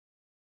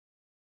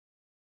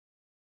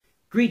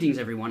Greetings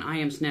everyone, I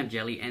am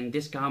SnapJelly and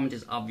this comment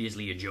is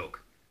obviously a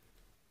joke.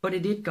 But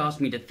it did cause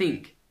me to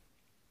think.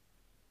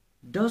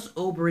 Does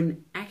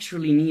Oberyn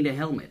actually need a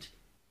helmet?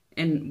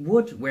 And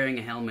would wearing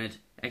a helmet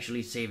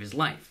actually save his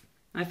life?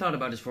 I thought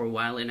about this for a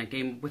while and I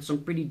came up with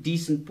some pretty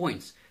decent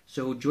points,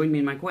 so join me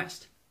in my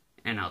quest.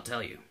 And I'll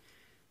tell you.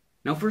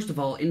 Now first of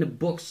all, in the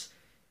books,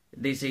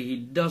 they say he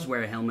does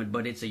wear a helmet,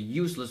 but it's a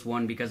useless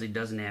one because it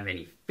doesn't have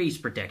any face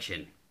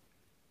protection.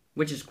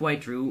 Which is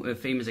quite true. A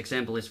famous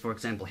example is, for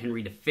example,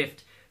 Henry V,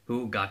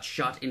 who got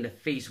shot in the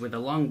face with a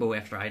longbow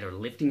after either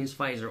lifting his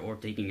visor or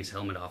taking his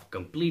helmet off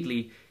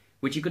completely,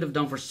 which he could have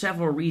done for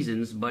several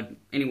reasons, but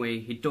anyway,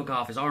 he took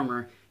off his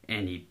armor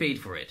and he paid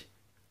for it.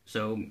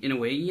 So, in a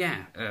way,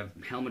 yeah, a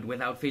helmet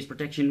without face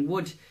protection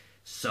would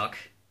suck,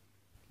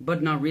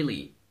 but not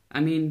really.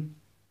 I mean,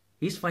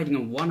 he's fighting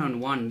a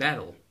one-on-one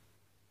battle,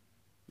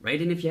 right?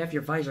 And if you have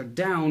your visor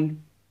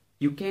down,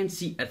 you can't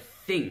see a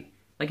thing.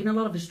 Like in a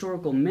lot of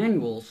historical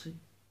manuals,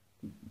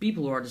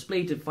 people who are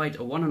displayed to fight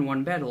a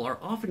one-on-one battle are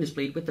often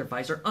displayed with their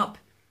visor up.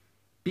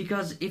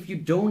 Because if you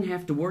don't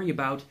have to worry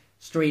about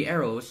stray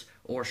arrows,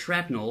 or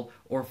shrapnel,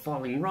 or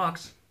falling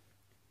rocks,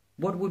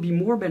 what would be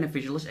more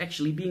beneficial is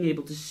actually being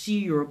able to see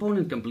your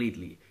opponent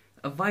completely.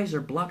 A visor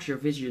blocks your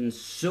vision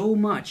so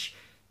much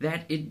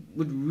that it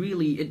would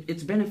really,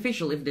 it's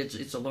beneficial if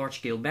it's a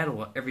large-scale battle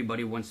where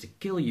everybody wants to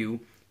kill you,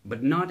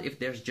 but not if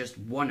there's just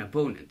one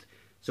opponent.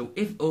 So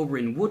if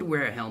Oberyn would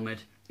wear a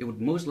helmet, it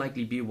would most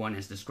likely be one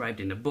as described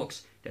in the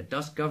books, that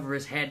does cover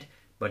his head,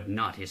 but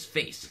not his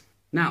face.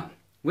 Now,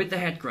 with the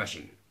head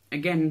crushing.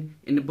 Again,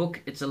 in the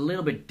book, it's a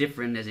little bit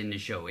different as in the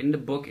show. In the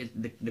book,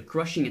 the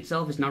crushing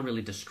itself is not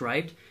really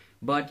described,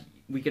 but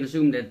we can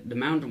assume that the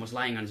mountain was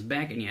lying on his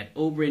back, and he had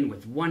Oberyn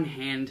with one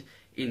hand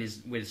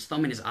with his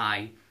thumb in his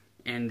eye,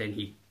 and then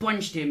he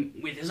punched him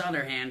with his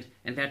other hand,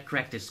 and that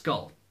cracked his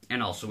skull,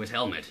 and also his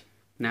helmet.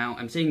 Now,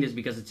 I'm saying this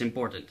because it's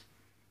important.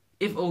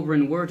 If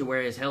Oberyn were to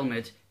wear his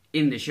helmet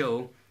in the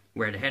show,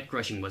 where the head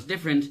crushing was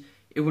different,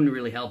 it wouldn't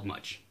really help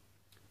much.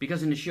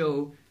 Because in the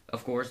show,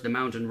 of course, the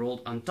mountain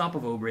rolled on top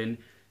of Oberyn,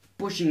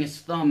 pushing his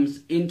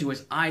thumbs into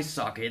his eye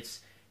sockets,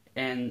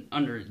 and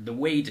under the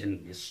weight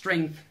and his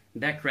strength,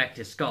 that cracked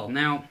his skull.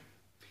 Now,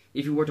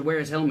 if he were to wear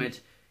his helmet,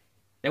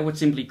 that would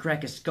simply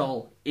crack his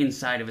skull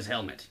inside of his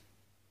helmet.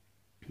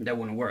 That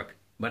wouldn't work.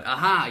 But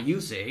aha, you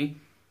say,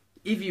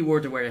 if he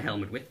were to wear a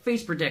helmet with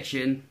face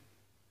protection,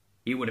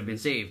 he would have been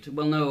saved.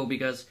 Well, no,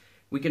 because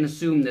we can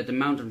assume that the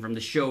mountain from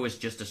the show is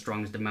just as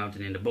strong as the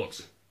mountain in the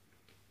books.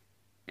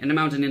 And the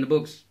mountain in the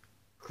books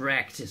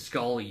cracked his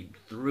skull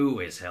through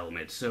his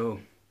helmet,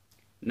 so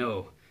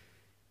no.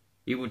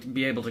 He would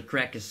be able to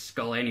crack his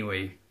skull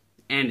anyway,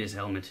 and his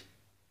helmet.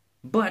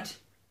 But,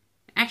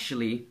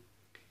 actually,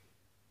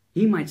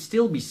 he might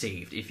still be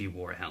saved if he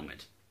wore a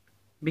helmet.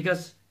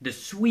 Because the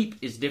sweep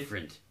is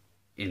different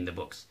in the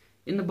books.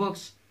 In the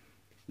books,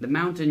 the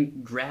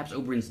mountain grabs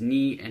Oberyn's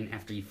knee, and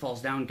after he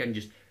falls down, kind of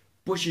just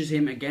pushes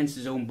him against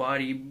his own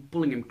body,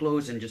 pulling him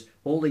close and just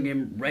holding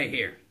him right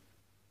here.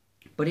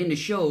 But in the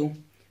show,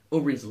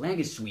 Oberyn's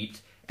leg is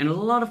swept, and a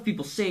lot of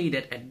people say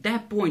that at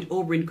that point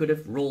Oberyn could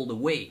have rolled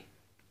away.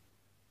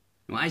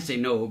 Well, I say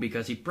no,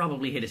 because he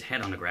probably hit his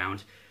head on the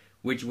ground,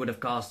 which would have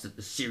caused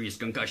a serious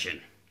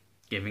concussion,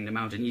 giving the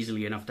mountain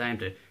easily enough time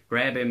to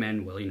grab him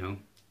and, well,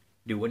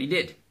 do what he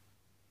did.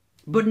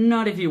 But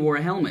not if he wore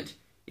a helmet.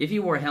 If he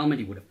wore a helmet,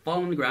 he would have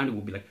fallen on the ground, it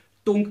would be like,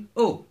 thunk,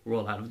 oh,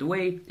 roll out of the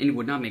way, and he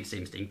would not make the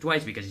same mistake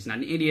twice because he's not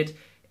an idiot,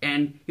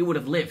 and he would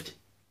have lived,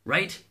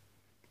 right?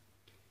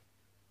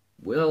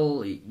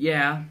 Well,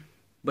 yeah,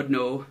 but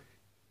no.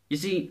 You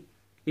see,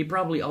 he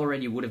probably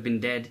already would have been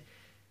dead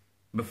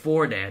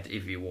before that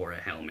if he wore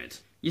a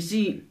helmet. You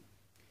see,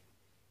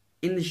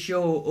 in the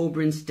show,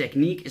 Oberyn's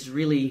technique is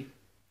really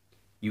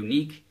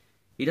unique.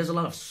 He does a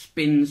lot of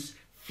spins,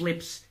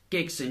 flips,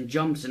 kicks and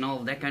jumps and all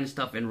of that kind of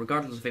stuff, and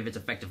regardless of if it's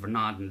effective or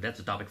not, and that's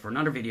a topic for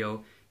another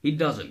video, he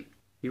doesn't.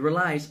 He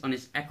relies on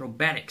his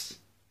acrobatics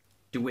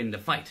to win the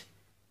fight.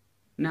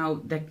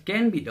 Now, that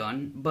can be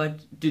done, but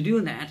to do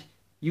that,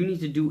 you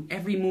need to do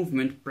every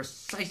movement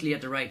precisely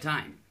at the right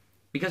time,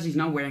 because he's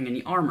not wearing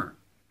any armor.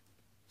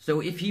 So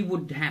if he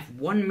would have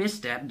one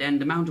misstep, then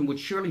the mountain would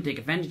surely take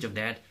advantage of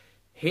that,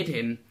 hit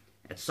him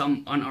at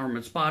some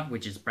unarmored spot,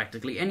 which is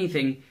practically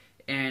anything,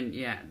 and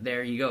yeah,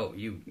 there you go,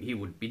 he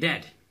would be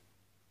dead.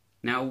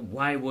 Now,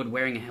 why would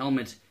wearing a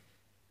helmet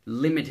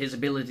limit his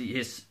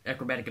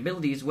acrobatic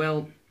abilities?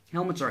 Well,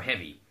 helmets are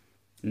heavy.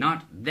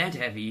 Not that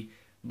heavy,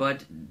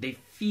 but they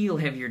feel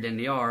heavier than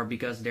they are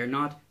because they're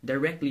not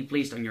directly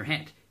placed on your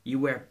head. You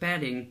wear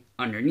padding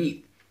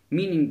underneath,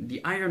 meaning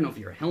the iron of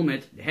your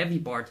helmet, the heavy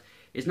part,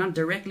 is not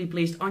directly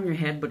placed on your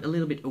head, but a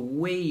little bit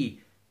away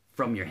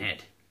from your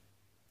head.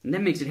 And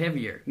that makes it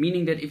heavier,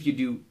 meaning that if you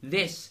do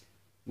this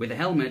with a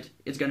helmet,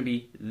 it's going to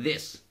be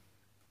this.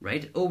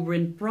 Right?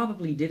 Oberyn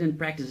probably didn't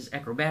practice his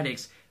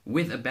acrobatics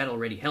with a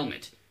battle-ready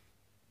helmet.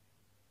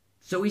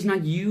 So he's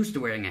not used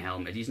to wearing a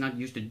helmet, he's not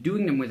used to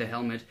doing them with a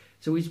helmet,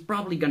 so he's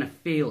probably gonna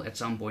fail at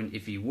some point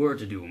if he were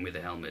to do them with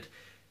a helmet.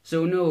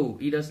 So no,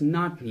 he does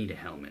not need a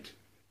helmet.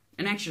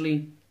 And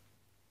actually,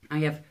 I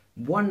have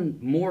one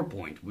more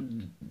point,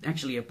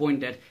 actually a point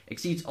that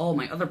exceeds all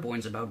my other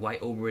points about why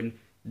Oberyn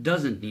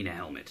doesn't need a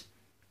helmet.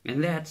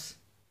 And that's,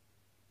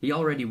 he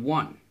already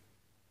won.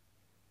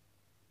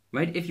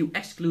 Right? If you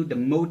exclude the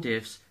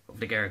motives of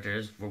the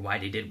characters for why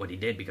they did what he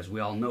did, because we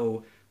all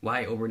know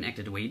why Oberyn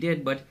acted the way he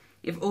did, but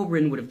if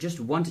Oberyn would have just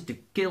wanted to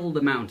kill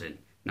the Mountain,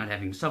 not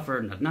having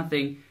suffered, not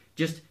nothing,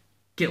 just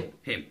kill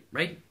him,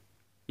 right?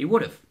 He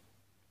would have.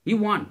 He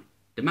won.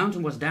 The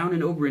Mountain was down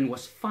and Oberyn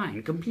was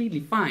fine, completely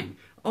fine,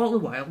 all the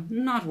while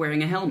not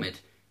wearing a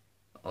helmet.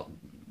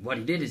 What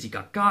he did is he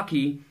got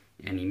cocky,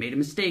 and he made a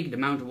mistake. The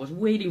Mountain was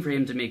waiting for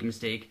him to make a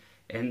mistake,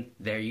 and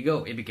there you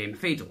go, it became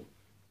fatal.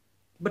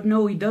 But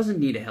no, he doesn't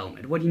need a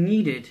helmet. What he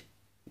needed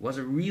was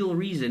a real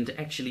reason to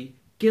actually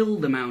kill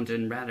the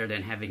Mountain rather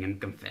than having him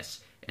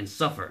confess and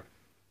suffer.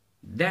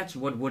 That's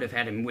what would have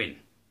had him win,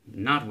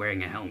 not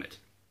wearing a helmet.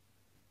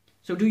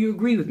 So do you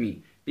agree with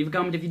me? Leave a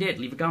comment if you did,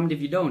 leave a comment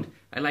if you don't.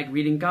 I like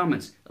reading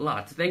comments a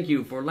lot. Thank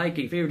you for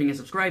liking, favoriting, and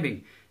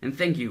subscribing. And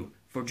thank you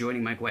for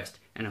joining my quest.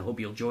 And I hope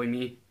you'll join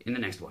me in the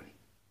next one.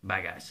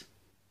 Bye, guys.